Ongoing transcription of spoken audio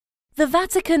The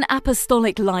Vatican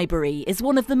Apostolic Library is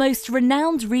one of the most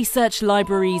renowned research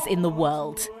libraries in the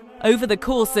world. Over the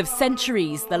course of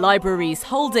centuries, the library's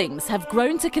holdings have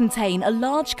grown to contain a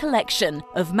large collection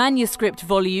of manuscript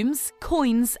volumes,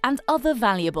 coins, and other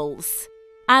valuables.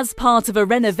 As part of a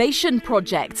renovation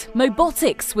project,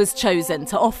 MOBOTIX was chosen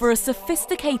to offer a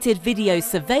sophisticated video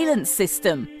surveillance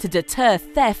system to deter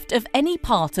theft of any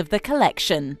part of the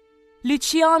collection.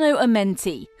 Luciano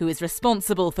Amenti, who is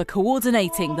responsible for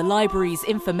coordinating the library's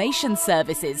information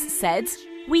services, said,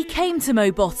 "We came to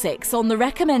MOBOTIX on the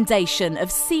recommendation of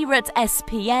CIRAT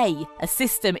SPA, a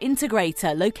system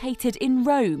integrator located in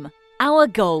Rome. Our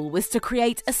goal was to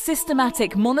create a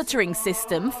systematic monitoring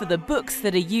system for the books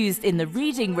that are used in the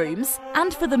reading rooms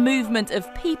and for the movement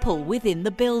of people within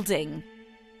the building."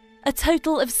 A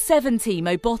total of 70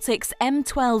 MOBOTIX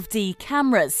M12D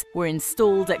cameras were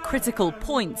installed at critical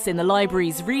points in the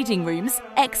library's reading rooms,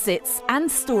 exits, and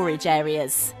storage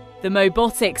areas. The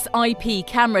MOBOTIX IP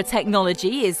camera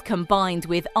technology is combined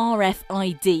with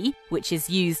RFID, which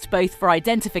is used both for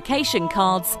identification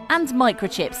cards and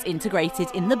microchips integrated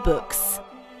in the books.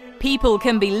 People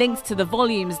can be linked to the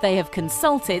volumes they have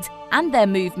consulted, and their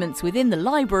movements within the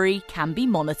library can be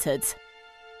monitored.